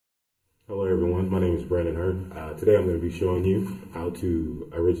Hello everyone, my name is Brandon Hearne. Today I'm going to be showing you how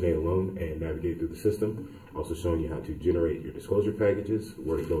to originate a loan and navigate through the system. Also showing you how to generate your disclosure packages,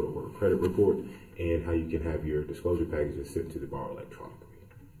 where to go to order a credit report, and how you can have your disclosure packages sent to the borrower electronically.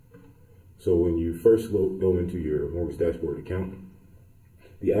 So when you first go into your Mortgage Dashboard account,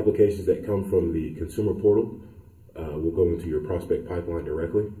 the applications that come from the consumer portal will go into your prospect pipeline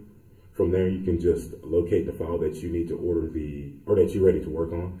directly. From there, you can just locate the file that you need to order or that you're ready to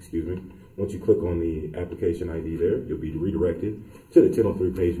work on, Once you click on the application ID there, you'll be redirected to the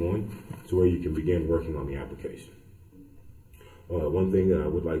 1003 page 1 to where you can begin working on the application. One thing that I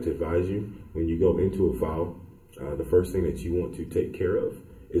would like to advise you, when you go into a file, the first thing that you want to take care of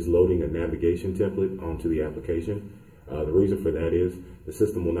is loading a navigation template onto the application. The reason for that is the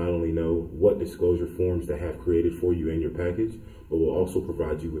system will not only know what disclosure forms to have created for you in your package, but will also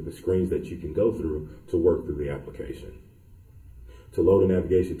provide you with the screens that you can go through to work through the application. To load a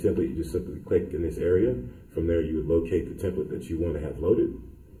navigation template, you just simply click in this area. From there, you would locate the template that you want to have loaded.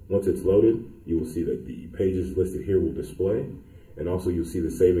 Once it's loaded, you will see that the pages listed here will display, and also you'll see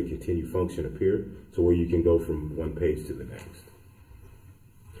the save and continue function appear to where you can go from one page to the next.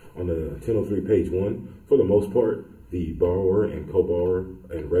 On the 1003 page 1, for the most part, the borrower and co-borrower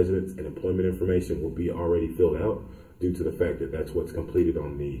and residence and employment information will be already filled out due to the fact that that's what's completed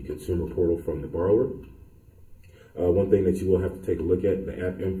on the consumer portal from the borrower. One thing that you will have to take a look at, the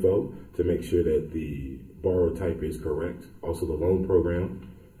app info, to make sure that the borrower type is correct. Also the loan program,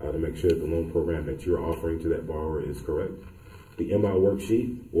 to make sure that the loan program that you're offering to that borrower is correct. The MI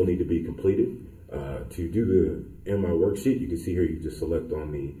worksheet will need to be completed. To do the MI worksheet, you can see here, you just select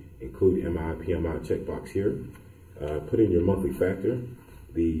on the include MI, PMI checkbox here. Put in your monthly factor.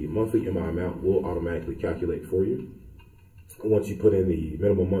 The monthly MI amount will automatically calculate for you. Once you put in the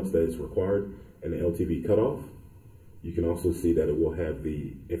minimum months that is required and the LTV cutoff, you can also see that it will have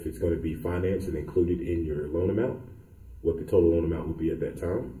if it's going to be financed and included in your loan amount, what the total loan amount will be at that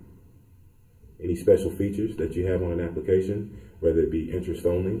time. Any special features that you have on an application, whether it be interest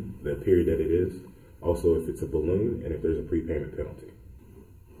only, the period that it is, also if it's a balloon, and if there's a prepayment penalty.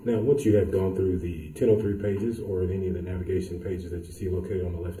 Now, once you have gone through the 1003 pages or any of the navigation pages that you see located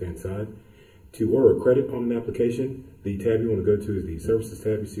on the left-hand side, to order a credit on an application, the tab you want to go to is the Services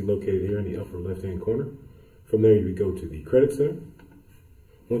tab you see located here in the upper left-hand corner. From there, you would go to the Credit Center.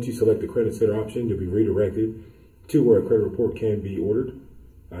 Once you select the Credit Center option, you'll be redirected to where a credit report can be ordered.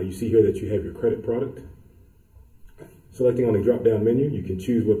 You see here that you have your credit product. Selecting on the drop-down menu, you can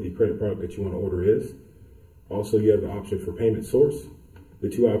choose what the credit product that you want to order is. Also, you have the option for payment source. The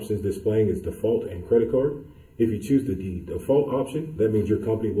two options displaying is default and credit card. If you choose the default option, that means your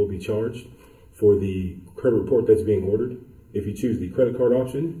company will be charged for the credit report that's being ordered. If you choose the credit card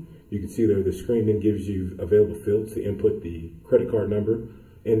option, you can see there the screen then gives you available fields to input the credit card number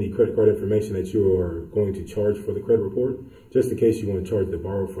and the credit card information that you are going to charge for the credit report, just in case you want to charge the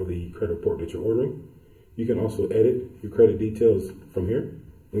borrower for the credit report that you're ordering. You can also edit your credit details from here.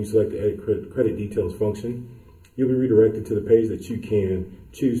 When you select the edit credit details function, you'll be redirected to the page that you can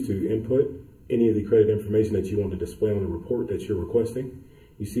choose to input any of the credit information that you want to display on the report that you're requesting.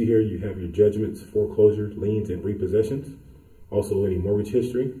 You see here you have your judgments, foreclosures, liens, and repossessions. Also any mortgage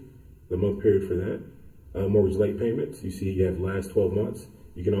history, the month period for that. Mortgage late payments, you see you have last 12 months.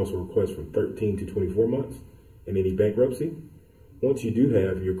 You can also request from 13 to 24 months, and any bankruptcy. Once you do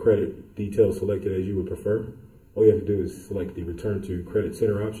have your credit details selected as you would prefer, all you have to do is select the Return to Credit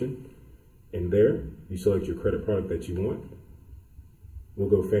Center option. And there, you select your credit product that you want. We'll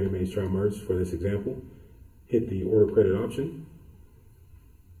go Fannie Mae's Tri-Merge for this example. Hit the Order Credit option.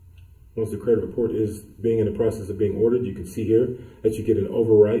 Once the credit report is being in the process of being ordered, you can see here that you get an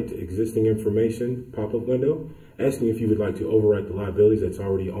Overwrite Existing Information pop-up window, asking if you would like to overwrite the liabilities that's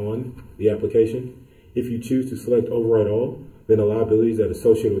already on the application. If you choose to select Overwrite All, then the liabilities that are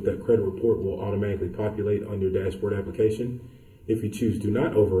associated with that credit report will automatically populate on your dashboard application. If you choose Do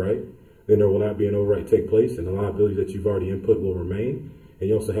Not Overwrite, then there will not be an overwrite take place, and the liabilities that you've already input will remain. And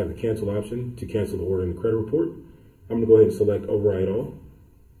you also have the cancel option to cancel the order in the credit report. I'm going to go ahead and select Override All.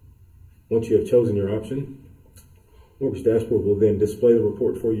 Once you have chosen your option, Mortgage Dashboard will then display the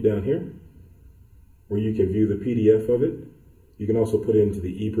report for you down here, where you can view the PDF of it. You can also put it into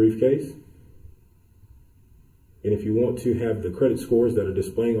the e-briefcase. And if you want to have the credit scores that are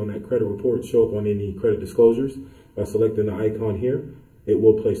displaying on that credit report show up on any credit disclosures, by selecting the icon here, it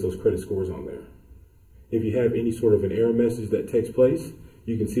will place those credit scores on there. If you have any sort of an error message that takes place,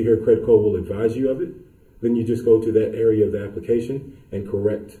 you can see here Credit Code will advise you of it. Then you just go to that area of the application and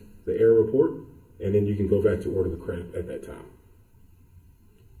correct the error report, and then you can go back to order the credit at that time.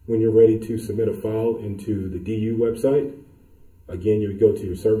 When you're ready to submit a file into the DU website, Again, you would go to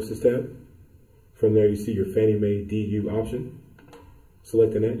your Services tab. From there, you see your Fannie Mae DU option.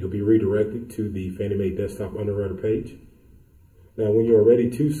 Selecting that, you'll be redirected to the Fannie Mae Desktop Underwriter page. Now, when you are ready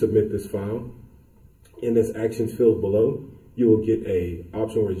to submit this file, in this Actions field below, you will get an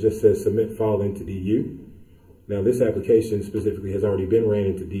option where it just says Submit File into DU. Now, this application specifically has already been ran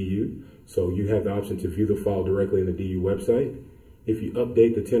into DU, so you have the option to view the file directly in the DU website. If you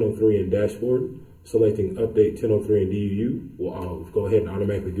update the 1003 in Dashboard, selecting Update 1003 in DU will go ahead and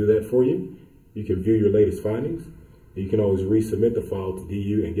automatically do that for you. You can view your latest findings. You can always resubmit the file to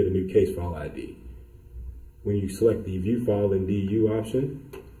DU and get a new case file ID. When you select the View File in DU option,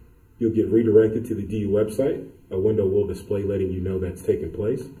 you'll get redirected to the DU website. A window will display letting you know that's taken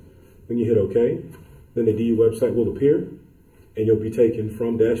place. When you hit OK, then the DU website will appear and you'll be taken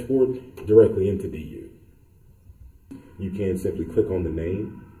from Dashboard directly into DU. You can simply click on the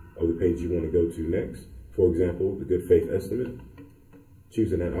name of the page you want to go to next. For example, the Good Faith Estimate.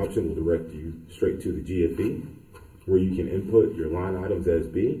 Choosing that option will direct you straight to the GFE, where you can input your line items as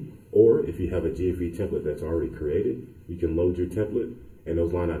B, or if you have a GFE template that's already created, you can load your template and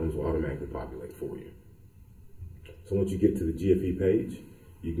those line items will automatically populate for you. So once you get to the GFE page,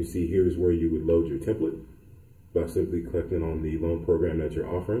 you can see here's where you would load your template by simply clicking on the loan program that you're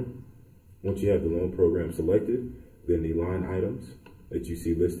offering. Once you have the loan program selected, then the line items that you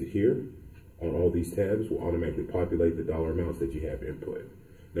see listed here on all these tabs will automatically populate the dollar amounts that you have input.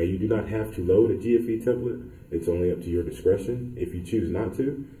 Now, you do not have to load a GFE template. It's only up to your discretion. If you choose not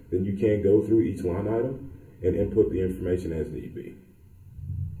to, then you can go through each line item and input the information as need be.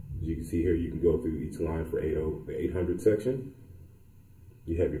 As you can see here, you can go through each line for the 800 section.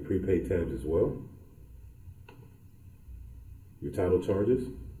 You have your prepaid tabs as well, your title charges,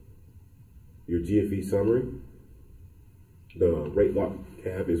 your GFE summary. The rate lock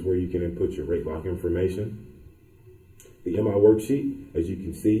tab is where you can input your rate lock information. The MI worksheet, as you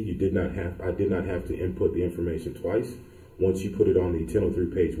can see, I did not have to input the information twice. Once you put it on the 1003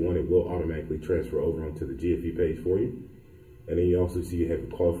 page 1, it will automatically transfer over onto the GFE page for you. And then you also see you have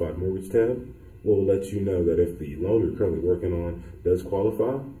a qualified mortgage tab. Will let you know that if the loan you're currently working on does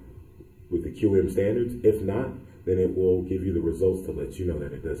qualify with the QM standards. If not, then it will give you the results to let you know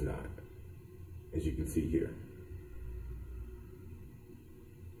that it does not, as you can see here.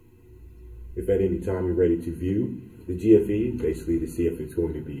 If at any time you're ready to view the GFE, basically to see if it's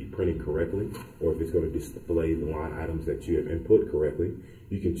going to be printing correctly or if it's going to display the line items that you have input correctly,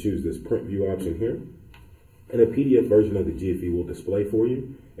 you can choose this print view option here. And a PDF version of the GFE will display for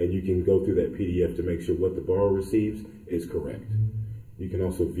you, and you can go through that PDF to make sure what the borrower receives is correct. You can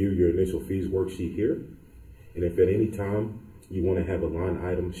also view your initial fees worksheet here. And if at any time you want to have a line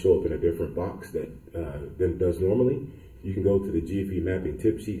item show up in a different box than it does normally, you can go to the GFE mapping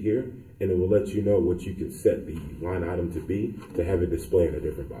tip sheet here, and it will let you know what you can set the line item to be to have it display in a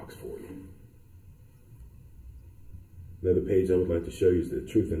different box for you. Another page I would like to show you is the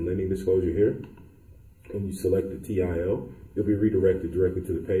Truth in Lending disclosure here. When you select the TIL, you'll be redirected directly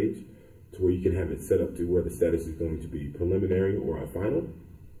to the page to where you can have it set up to where the status is going to be preliminary or a final.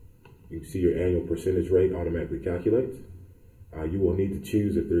 You can see your annual percentage rate automatically calculates. You will need to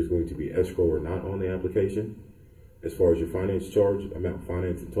choose if there's going to be escrow or not on the application. As far as your finance charge, amount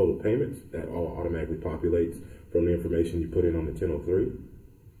financed, and total payments, that all automatically populates from the information you put in on the 1003.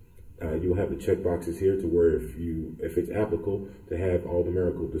 You'll have the check boxes here to where if it's applicable to have all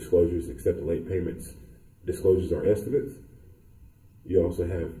numerical disclosures except the late payments disclosures or estimates. You also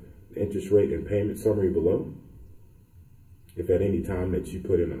have the interest rate and payment summary below. If at any time that you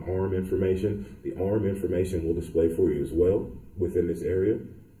put in an ARM information, the ARM information will display for you as well within this area.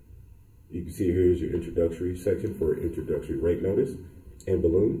 You can see here's your introductory section for introductory rate notice and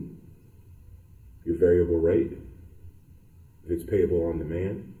balloon, your variable rate, if it's payable on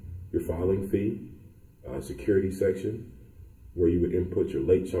demand, your filing fee, security section, where you would input your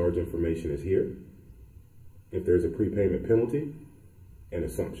late charge information is here. If there's a prepayment penalty, and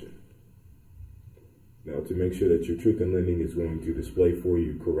assumption. Now, to make sure that your Truth in Lending is going to display for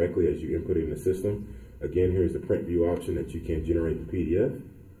you correctly as you input it in the system, again, here's the print view option that you can generate the PDF.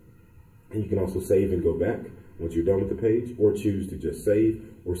 And you can also save and go back once you're done with the page, or choose to just save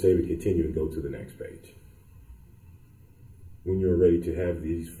or save and continue and go to the next page. When you're ready to have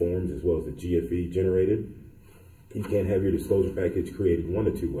these forms as well as the GFE generated, you can have your disclosure package created one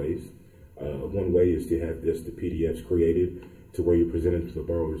of two ways. One way is to have just the PDFs created to where you present it to the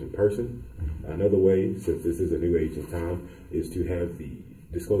borrowers in person. Another way, since this is a new age in time, is to have the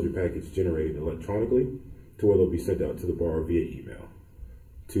disclosure package generated electronically to where they'll be sent out to the borrower via email.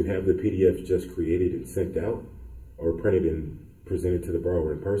 To have the PDFs just created and sent out or printed and presented to the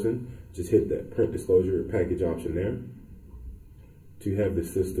borrower in person, just hit that print disclosure package option there. to have the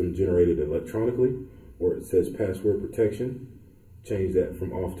system generated electronically, where it says password protection, change that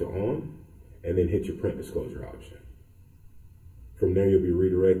from off to on, and then hit your print disclosure option. From there, you'll be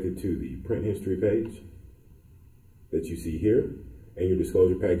redirected to the print history page that you see here, and your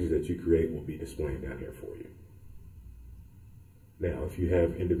disclosure packages that you create will be displayed down here for you. Now, if you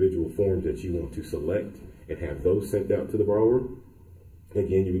have individual forms that you want to select and have those sent out to the borrower,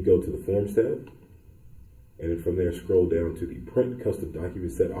 again, you would go to the Forms tab, and then from there, scroll down to the Print Custom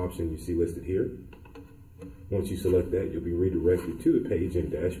Document Set option you see listed here. Once you select that, you'll be redirected to the page in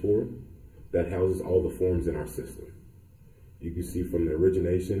Dashboard that houses all the forms in our system. You can see from the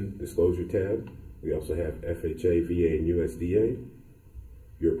Origination Disclosure tab, we also have FHA, VA, and USDA,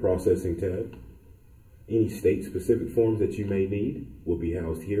 your Processing tab. Any state-specific forms that you may need will be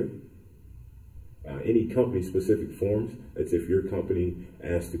housed here. Any company-specific forms, that's if your company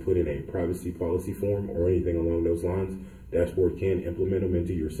asks to put in a privacy policy form or anything along those lines, Dashboard can implement them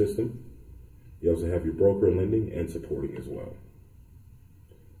into your system. You also have your broker lending and supporting as well.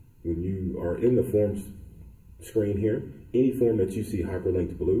 When you are in the forms screen here, any form that you see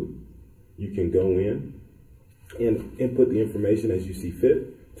hyperlinked blue, you can go in and input the information as you see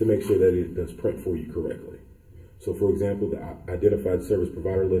fit to make sure that it does print for you correctly. So for example, the identified service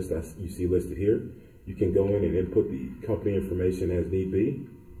provider list you see listed here, you can go in and input the company information as need be.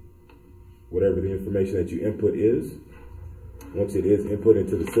 Whatever the information that you input is, once it is input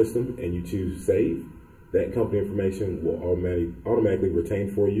into the system and you choose save, that company information will automatically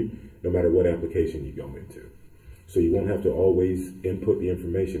retain for you no matter what application you go into. So you won't have to always input the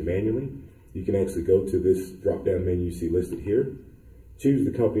information manually. You can actually go to this drop-down menu you see listed here, choose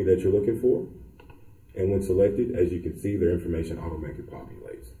the company that you're looking for, and when selected, as you can see, their information automatically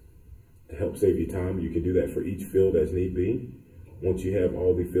populates. To help save you time, you can do that for each field as need be. Once you have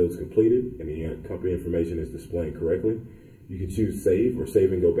all the fields completed and the company information is displaying correctly, you can choose save or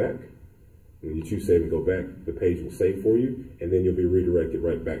save and go back. When you choose save and go back, the page will save for you, and then you'll be redirected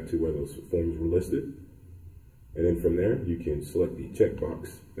right back to where those forms were listed. And then from there, you can select the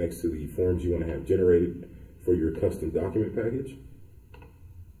checkbox next to the forms you want to have generated for your custom document package.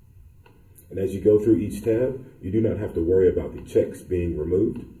 And as you go through each tab, you do not have to worry about the checks being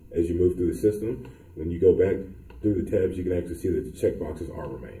removed as you move through the system. When you go back through the tabs, you can actually see that the checkboxes are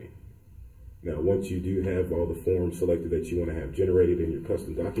remaining. Now, once you do have all the forms selected that you want to have generated in your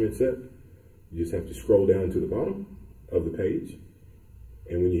custom document set, you just have to scroll down to the bottom of the page.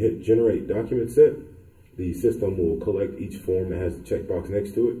 And when you hit Generate Document Set, the system will collect each form that has the checkbox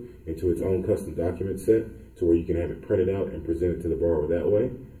next to it into its own custom document set to where you can have it printed out and present it to the borrower that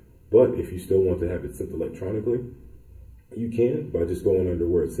way. But if you still want to have it sent electronically, you can by just going under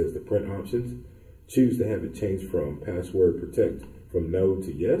where it says the print options, choose to have it changed from password protect from no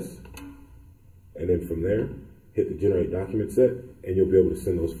to yes. And then from there, hit the Generate Document Set, and you'll be able to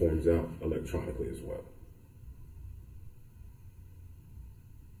send those forms out electronically as well.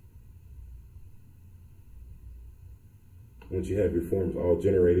 Once you have your forms all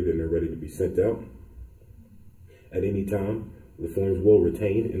generated and they're ready to be sent out, at any time, the forms will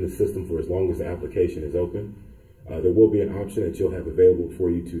retain in the system for as long as the application is open. There will be an option that you'll have available for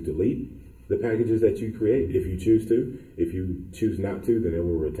you to delete the packages that you create if you choose to. If you choose not to, then it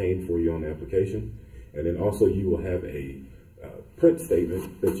will retain for you on the application. And then also you will have a print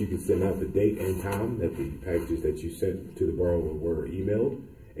statement that you can send out the date and time that the packages that you sent to the borrower were emailed,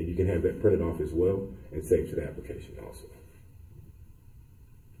 and you can have that printed off as well and saved to the application also.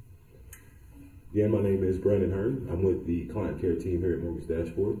 Again, my name is Brandon Hearne. I'm with the client care team here at Mortgage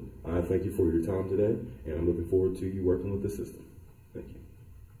Dashboard. I thank you for your time today, and I'm looking forward to you working with the system. Thank you.